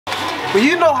But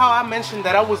you know how I mentioned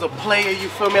that I was a player, you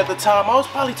feel me, at the time? I was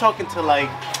probably talking to like,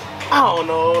 I don't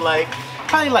know, like,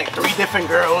 probably like 3 different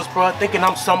girls, bro, thinking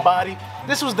I'm somebody.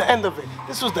 This was the end of it.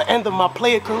 This was the end of my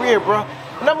player career, bro.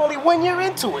 And I'm only 1 year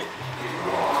into it.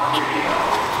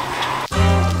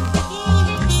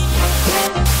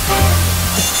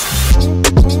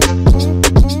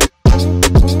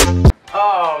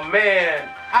 Oh man,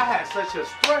 I had such a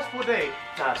stressful day.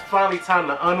 Now it's finally time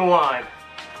to unwind.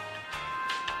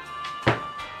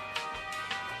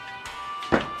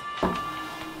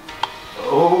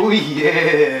 Oh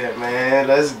yeah, man,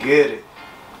 let's get it.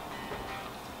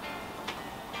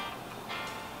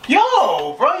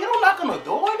 Yo, bro, you don't knock on the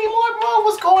door anymore, bro?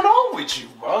 What's going on with you,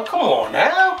 bro? Come on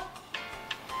now.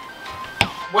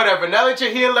 Whatever, now that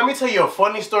you're here, let me tell you a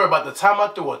funny story about the time I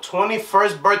threw a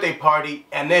 21st birthday party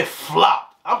and it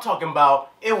flopped. I'm talking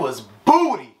about, it was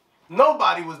booty.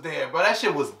 Nobody was there, bro. That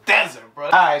shit was desert, bro.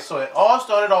 Alright, so it all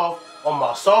started off on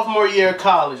my sophomore year of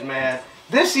college, man.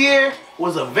 This year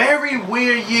was a very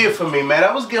weird year for me, man.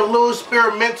 I was getting a little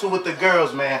experimental with the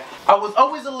girls, man. I was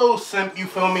always a little simp, you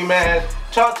feel me, man?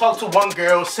 Trying to talk to one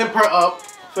girl, simp her up,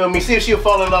 feel me? See if she'll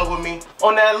fall in love with me.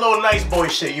 On that little nice boy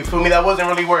shit, you feel me? That wasn't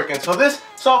really working. So this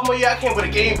sophomore year, I came with a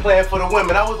game plan for the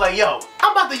women. I was like, yo,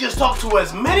 I'm about to just talk to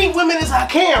as many women as I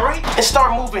can, right? And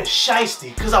start moving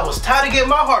shiesty, because I was tired of getting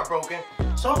my heart broken.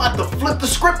 So I'm about to flip the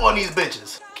script on these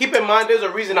bitches. Keep in mind, there's a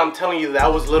reason I'm telling you that I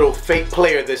was a little fake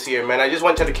player this year, man. I just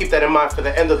want you to keep that in mind for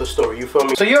the end of the story, you feel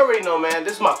me? So you already know, man,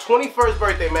 this is my 21st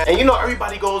birthday, man. And you know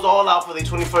everybody goes all out for their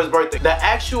 21st birthday. The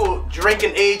actual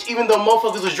drinking age, even though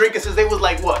motherfuckers was drinking since they was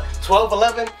like, what, 12,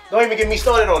 11? Don't even get me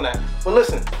started on that. But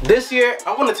listen, this year,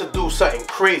 I wanted to do something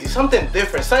crazy, something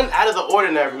different, something out of the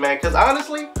ordinary, man. Because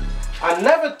honestly, I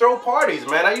never throw parties,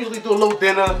 man. I usually do a little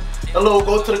dinner, a little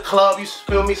go to the club, you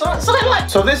feel me? Something like.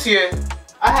 So this year,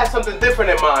 I had something different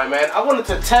in mind, man. I wanted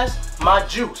to test my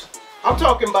juice. I'm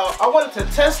talking about, I wanted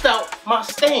to test out my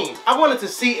stains. I wanted to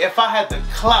see if I had the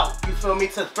clout, you feel me,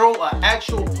 to throw an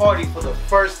actual party for the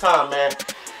first time, man.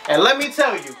 And let me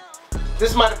tell you,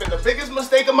 this might have been the biggest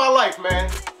mistake of my life,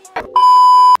 man.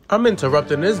 I'm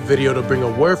interrupting this video to bring a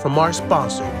word from our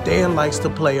sponsor, Dan Likes to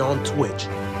Play on Twitch.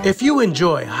 If you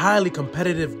enjoy highly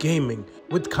competitive gaming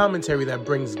with commentary that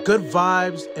brings good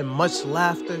vibes and much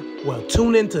laughter, well,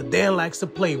 tune in to Dan Likes to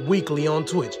Play weekly on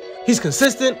Twitch. He's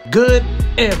consistent, good,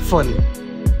 and funny.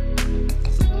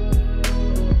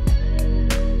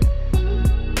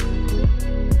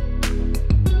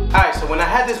 Alright, so when I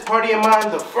had this party in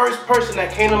mind, the first person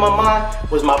that came to my mind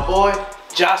was my boy,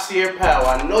 Jasir Powell.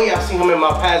 I know y'all seen him in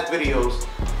my past videos.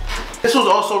 This was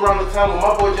also around the time when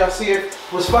my boy Jasir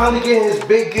was finally getting his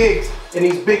big gigs in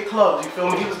these big clubs, you feel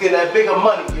me? He was getting that bigger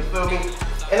money, you feel me?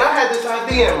 And I had this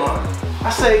idea in mind. I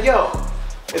said, yo,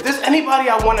 if there's anybody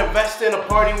I want to invest in a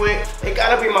party with, it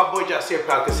gotta be my boy Jasir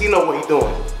Powell, because he know what he's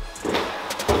doing.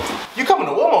 You coming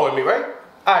to Walmart with me, right?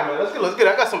 Alright, man, let's get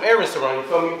it. I got some errands to run, you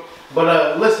feel me?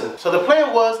 But listen, so the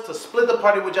plan was to split the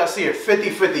party with Jasir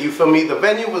 50-50, you feel me? The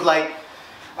venue was like,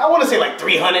 I want to say like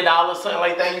 $300, something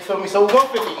like that, you feel me? So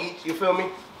 $150 each, you feel me?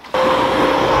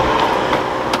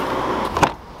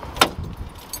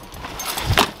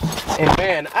 And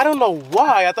man, I don't know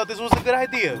why I thought this was a good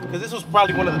idea, because this was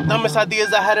probably one of the dumbest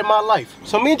ideas I had in my life.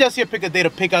 So me and Jesse pick a day to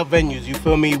pick out venues, you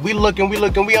feel me? We looking, we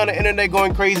on the internet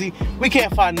going crazy. We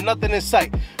can't find nothing in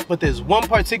sight. But there's one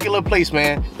particular place,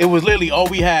 man. It was literally all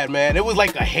we had, man. It was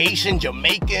like a Haitian,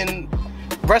 Jamaican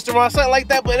restaurant, something like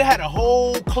that, but it had a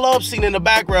whole club scene in the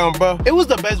background, bro. It was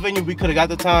the best venue we could have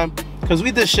got at the time, because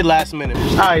we did shit last minute.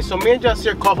 Alright, so me and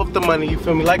Jasir cough up the money, you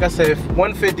feel me? Like I said,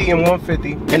 150 and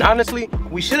 150. And honestly,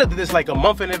 we should have did this like a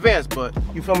month in advance, but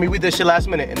you feel me? We did shit last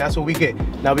minute, and that's what we get.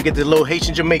 Now we get this little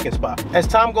Haitian Jamaican spot. As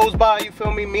time goes by, you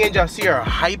feel me? Me and Jasir are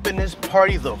hyping this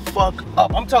party the fuck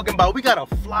up. I'm talking about, we got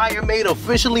a flyer made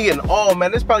officially and all,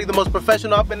 man. It's probably the most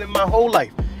professional I've been in my whole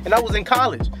life. And I was in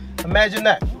college. Imagine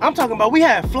that. I'm talking about, we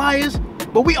had flyers,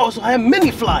 but we also had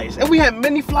mini flyers. And we had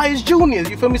mini flyers juniors,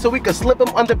 you feel me? So we could slip them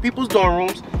under people's dorm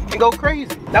rooms and go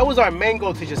crazy. That was our main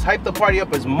goal, to just hype the party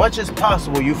up as much as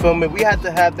possible, you feel me? We had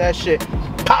to have that shit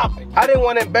popping. I didn't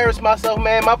want to embarrass myself,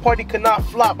 man. My party could not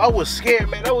flop. I was scared,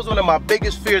 man. That was one of my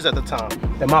biggest fears at the time,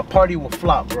 that my party would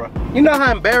flop, bro. You know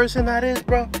how embarrassing that is,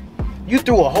 bro? You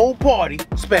threw a whole party,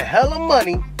 spent hella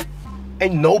money,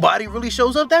 and nobody really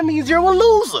shows up. That means you're a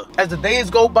loser. As the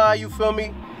days go by, you feel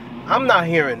me? I'm not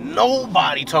hearing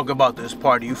nobody talk about this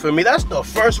party, you feel me? That's the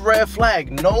first red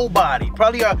flag, nobody.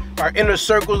 Probably our inner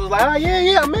circles was like, oh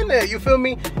yeah, I'm in there, you feel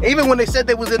me? Even when they said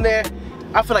they was in there,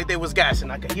 I feel like they was gassing.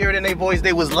 I could hear it in their voice.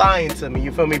 They was lying to me,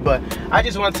 you feel me? But I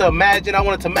just wanted to imagine, I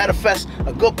wanted to manifest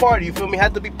a good party, you feel me?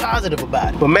 Had to be positive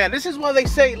about it. But man, this is why they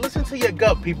say, listen to your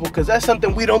gut, people, because that's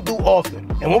something we don't do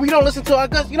often. And when we don't listen to our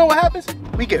guts, you know what happens?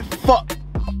 We get fucked.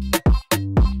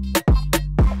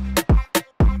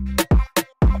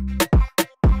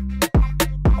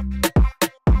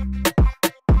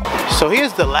 So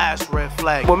here's the last red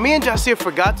flag. What me and Jasir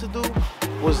forgot to do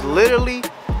was literally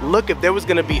look if there was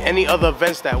gonna be any other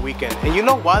events that weekend. And you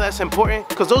know why that's important?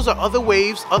 Because those are other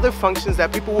waves, other functions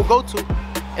that people will go to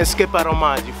and skip out on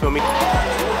mine, you feel me?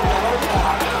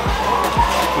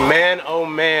 Man, oh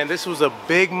man, this was a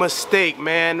big mistake,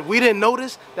 man. We didn't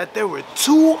notice that there were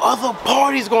 2 other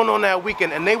parties going on that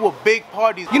weekend, and they were big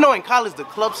parties. You know, in college, the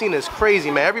club scene is crazy,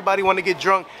 man. Everybody want to get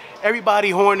drunk, everybody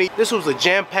horny. This was a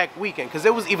jam-packed weekend, because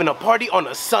there was even a party on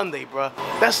a Sunday, bruh.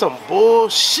 That's some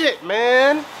bullshit,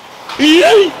 man.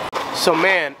 So,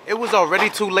 man, it was already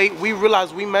too late. We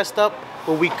realized we messed up,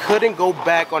 but we couldn't go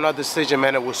back on our decision,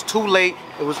 man. It was too late.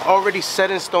 It was already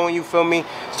set in stone, you feel me?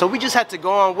 So we just had to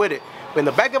go on with it. But in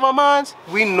the back of our minds,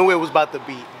 we knew it was about to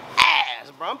be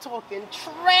ass, bro. I'm talking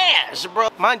trash, bro.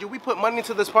 Mind you, we put money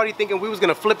into this party thinking we was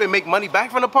gonna flip and make money back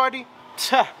from the party.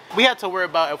 We had to worry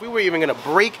about if we were even gonna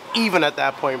break even at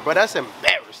that point, bro. That's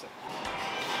embarrassing.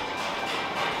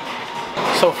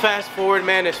 So fast forward,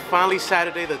 man, it's finally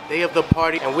Saturday, the day of the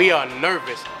party, and we are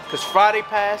nervous. Cause Friday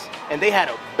passed and they had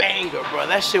a banger, bro.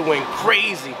 That shit went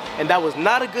crazy. And that was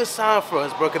not a good sign for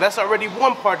us, bro, cause that's already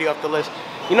 1 party off the list.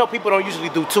 You know, people don't usually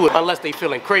do 2 unless they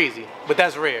feeling crazy, but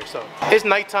that's rare. So it's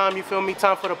nighttime, you feel me?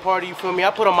 Time for the party, you feel me?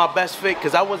 I put on my best fit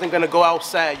cause I wasn't gonna go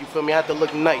outside, you feel me? I had to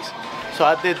look nice. So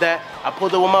I did that. I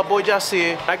pulled up with my boy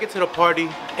Jasir. I get to the party,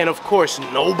 and of course,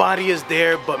 nobody is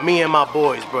there but me and my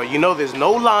boys, bro. You know, there's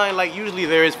no line like usually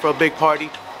there is for a big party.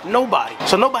 Nobody.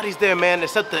 So nobody's there, man,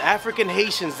 except the African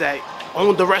Haitians that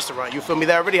owned the restaurant, you feel me?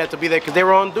 They already had to be there because they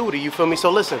were on duty, you feel me?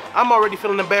 So listen, I'm already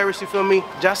feeling embarrassed, you feel me?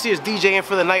 Jasir is DJing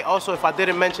for the night also, if I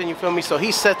didn't mention, you feel me? So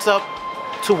he sets up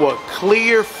to a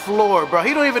clear floor, bro.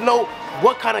 He don't even know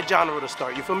what kind of genre to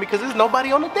start, you feel me? Because there's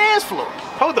nobody on the dance floor.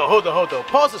 Hold on.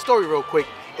 Pause the story real quick.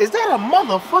 Is that a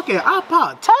motherfucking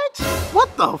iPod Touch?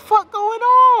 What the fuck going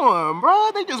on,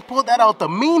 bro? They just pulled that out the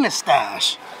meanest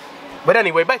stash. But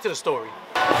anyway, back to the story.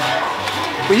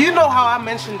 But you know how I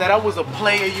mentioned that I was a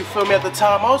player, you feel me, at the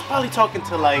time? I was probably talking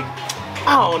to like,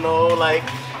 I don't know, like,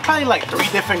 probably like 3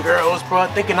 different girls, bro,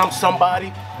 thinking I'm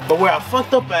somebody. But where I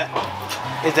fucked up at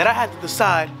is that I had to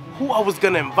decide who I was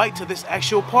gonna invite to this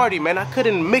actual party, man. I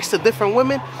couldn't mix the different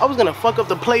women. I was gonna fuck up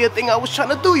the player thing I was trying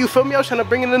to do, you feel me? I was trying to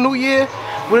bring in the new year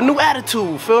with a new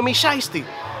attitude, feel me? Shiesty.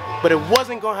 But it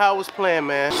wasn't going how I was playing,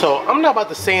 man. So I'm not about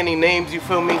to say any names, you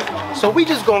feel me? So we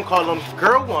just gonna call them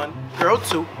Girl 1, Girl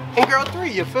 2, and Girl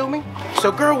 3, you feel me?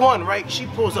 So Girl 1, right, she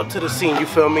pulls up to the scene, you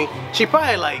feel me? She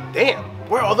probably like, damn,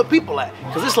 where are all the people at?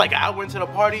 Cause it's like an hour into the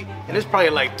party, and there's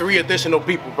probably like 3 additional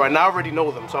people, bro, and I already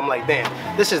know them. So I'm like,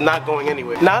 damn, this is not going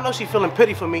anywhere. Now I know she's feeling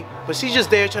pity for me, but she's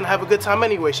just there trying to have a good time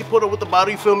anyway. She pulled up with the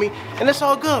bottle, you feel me? And it's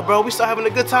all good, bro. We still having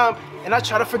a good time, and I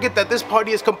try to forget that this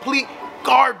party is complete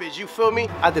garbage, you feel me?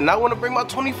 I did not want to bring my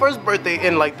 21st birthday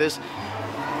in like this,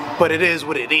 but it is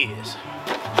what it is.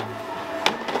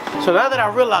 So now that I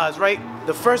realize, right,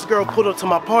 the first girl pulled up to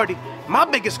my party, my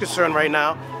biggest concern right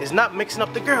now is not mixing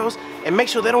up the girls and make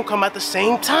sure they don't come at the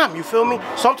same time, you feel me?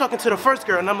 So I'm talking to the first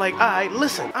girl and I'm like, all right,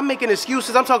 listen, I'm making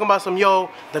excuses. I'm talking about some, yo,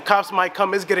 the cops might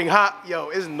come, it's getting hot. Yo,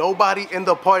 it's nobody in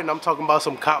the party and I'm talking about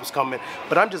some cops coming,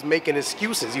 but I'm just making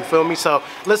excuses, you feel me? So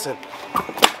listen,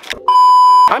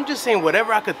 I'm just saying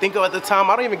whatever I could think of at the time.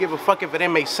 I don't even give a fuck if it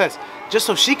didn't make sense. Just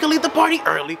so she could leave the party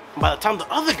early. By the time the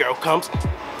other girl comes,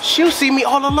 she'll see me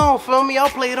all alone, feel me? I'll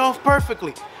play it off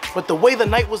perfectly. But the way the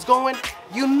night was going,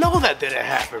 you know that didn't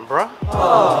happen, bruh.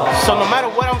 So no matter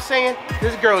what I'm saying,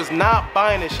 this girl is not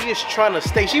buying it. She is trying to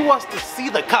stay. She wants to see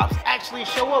the cops actually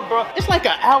show up, bruh. It's like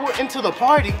an hour into the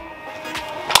party,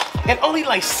 and only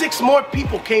like 6 more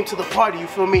people came to the party, you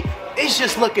feel me? It's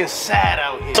just looking sad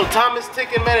out here. So time is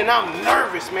ticking, man, and I'm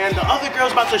nervous, man. The other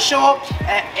girl's about to show up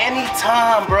at any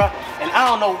time, bruh, and I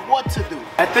don't know what to do.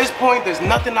 At this point, there's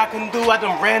nothing I can do. I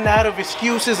done ran out of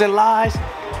excuses and lies,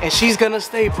 and she's gonna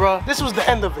stay, bruh. This was the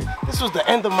end of it. This was the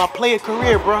end of my player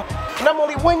career, bruh, and I'm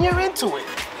only 1 year into it.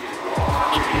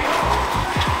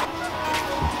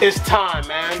 It's time,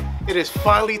 man. It is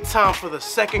finally time for the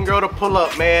second girl to pull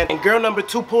up, man. And girl number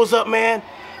 2 pulls up, man,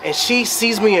 and she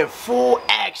sees me in full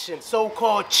action,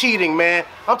 so-called cheating, man.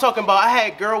 I'm talking about I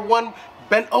had girl 1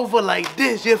 bent over like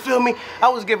this, you feel me? I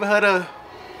was giving her the,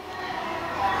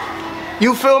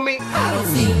 you feel me? I don't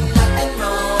see nothing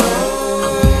wrong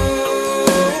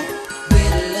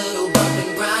with a little bump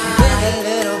and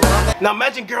grind. Now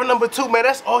imagine girl number 2, man,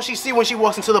 that's all she see when she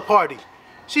walks into the party.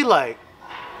 She like,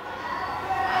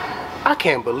 I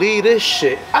can't believe this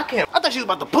shit. I thought she was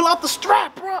about to pull out the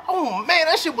strap, bro. Oh man,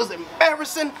 that shit was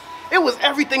embarrassing. It was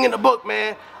everything in the book,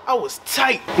 man. I was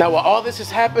tight. Now while all this is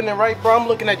happening, right, bro, I'm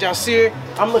looking at Jasir.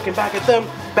 I'm looking back at them,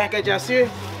 back at Jasir.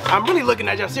 I'm really looking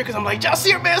at Jasir because I'm like,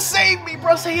 Jasir, man, save me,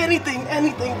 bro. Say anything,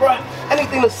 bro.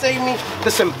 Anything to save me.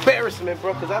 This embarrassment,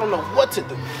 bro, because I don't know what to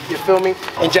do. You feel me?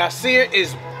 And Jasir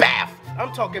is baffled.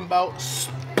 I'm talking about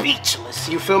speechless.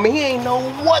 You feel me? He ain't know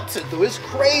what to do. It's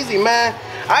crazy, man.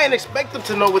 I ain't expect him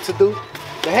to know what to do.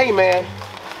 But hey, man,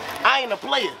 I ain't a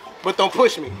player, but don't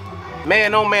push me.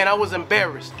 Man, oh man, I was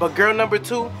embarrassed. But girl number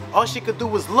 2, all she could do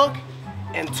was look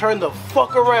and turn the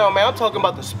fuck around, man. I'm talking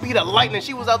about the speed of lightning.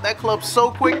 She was out that club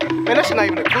so quick. Man, that shit not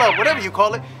even a club, whatever you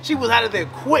call it. She was out of there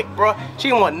quick, bro. She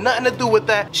didn't want nothing to do with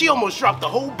that. She almost dropped the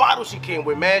whole bottle she came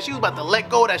with, man. She was about to let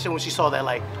go of that shit when she saw that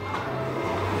light.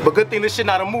 But good thing this shit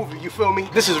not a movie, you feel me?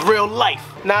 This is real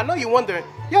life. Now, I know you're wondering,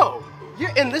 yo,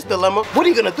 you're in this dilemma. What are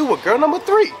you gonna do with girl number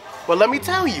 3? Well, let me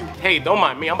tell you. Hey, don't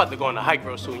mind me. I'm about to go on the hike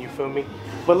real soon, you feel me?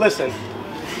 But listen,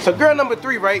 so girl number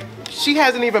 3, right? She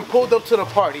hasn't even pulled up to the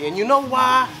party. And you know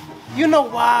why? You know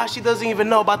why she doesn't even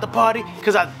know about the party?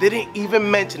 Because I didn't even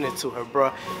mention it to her,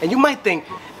 bro. And you might think,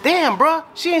 damn, bro,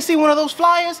 she ain't seen one of those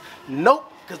flyers?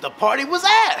 Nope, because the party was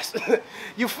ass.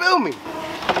 You feel me?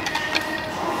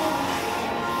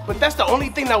 But that's the only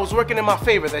thing that was working in my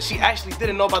favor, that she actually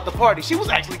didn't know about the party. She was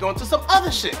actually going to some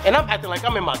other shit. And I'm acting like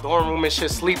I'm in my dorm room and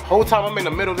shit, sleep. Whole time I'm in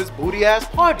the middle of this booty ass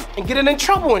party and getting in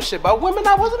trouble and shit by women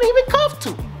I wasn't even cuffed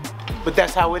to. But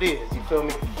that's how it is, you feel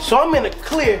me? So I'm in the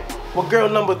clear with girl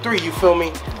number 3, you feel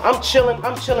me? I'm chilling,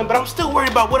 but I'm still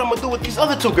worried about what I'm gonna do with these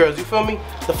other 2 girls, you feel me?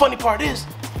 The funny part is,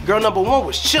 girl number 1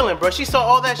 was chilling, bro. She saw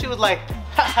all that, she was like,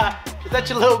 haha, is that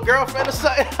your little girlfriend or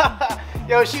something?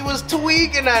 Yo, she was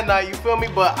tweaking that night, you feel me?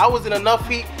 But I was in enough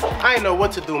heat, I didn't know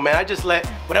what to do, man. I just let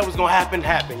whatever's gonna happen,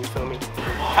 you feel me?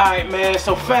 Alright, man,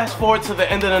 so fast forward to the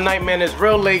end of the night, man. It's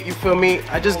real late, you feel me?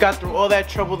 I just got through all that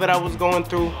trouble that I was going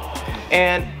through.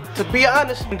 And to be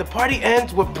honest, the party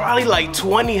ends with probably like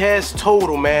 20 heads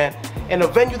total, man. In a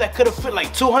venue that could have fit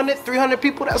like 200, 300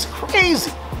 people, that's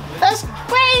crazy. That's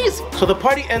crazy. So the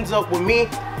party ends up with me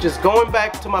just going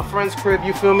back to my friend's crib,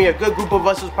 you feel me? A good group of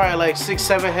us was probably like 6,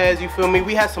 7 heads, you feel me?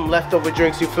 We had some leftover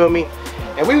drinks, you feel me?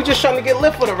 And we were just trying to get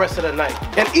lit for the rest of the night.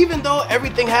 And even though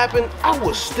everything happened, I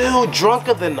was still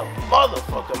drunker than the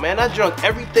motherfucker, man. I drunk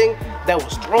everything that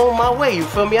was thrown my way, you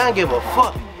feel me? I didn't give a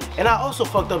fuck. And I also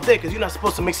fucked up there because you're not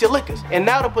supposed to mix your liquors. And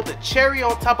now to put the cherry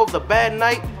on top of the bad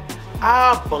night,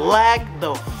 I blacked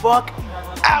the fuck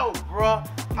out, bruh.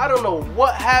 I don't know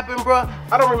what happened, bruh.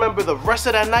 I don't remember the rest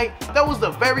of that night. That was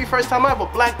the very first time I ever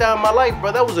blacked out in my life,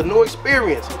 bruh. That was a new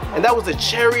experience. And that was a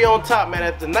cherry on top, man.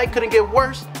 If the night couldn't get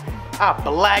worse, I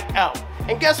blacked out.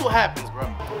 And guess what happens, bro?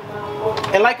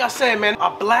 And like I said, man,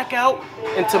 I black out.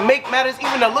 And to make matters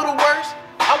even a little worse,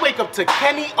 I wake up to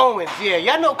Kenny Owens. Yeah,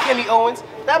 y'all know Kenny Owens.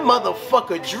 That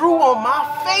motherfucker drew on my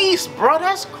face, bro.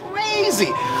 That's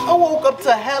crazy. I woke up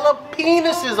to hella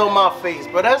penises on my face,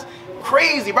 bro. That's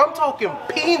crazy, bro. I'm talking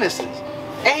penises.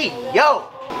 Hey, yo.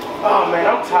 Oh, man,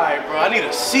 I'm tired, bro. I need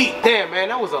a seat. Damn, man,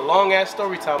 that was a long-ass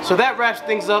story time. So that wraps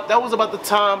things up. That was about the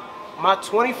time my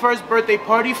 21st birthday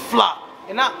party flopped.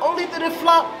 And not only did it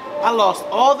flop, I lost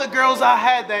all the girls I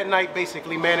had that night,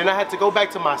 basically, man. And I had to go back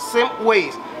to my simp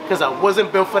ways because I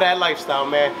wasn't built for that lifestyle,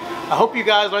 man. I hope you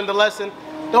guys learned the lesson.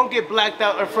 Don't get blacked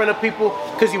out in front of people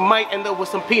because you might end up with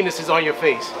some penises on your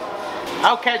face.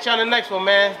 I'll catch you on the next one,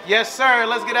 man. Yes, sir.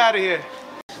 Let's get out of here.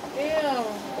 Damn.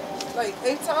 Like,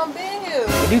 8 time being here.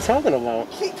 What are you talking about?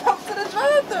 He come to the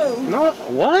drive-thru. No,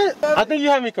 what? I think you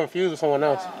had me confused with someone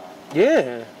else.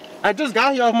 Yeah. I just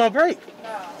got here off my break.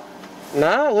 Nah.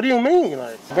 Nah? What do you mean?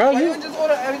 Like, bro, Why you just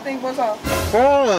order everything for yourself? Bro.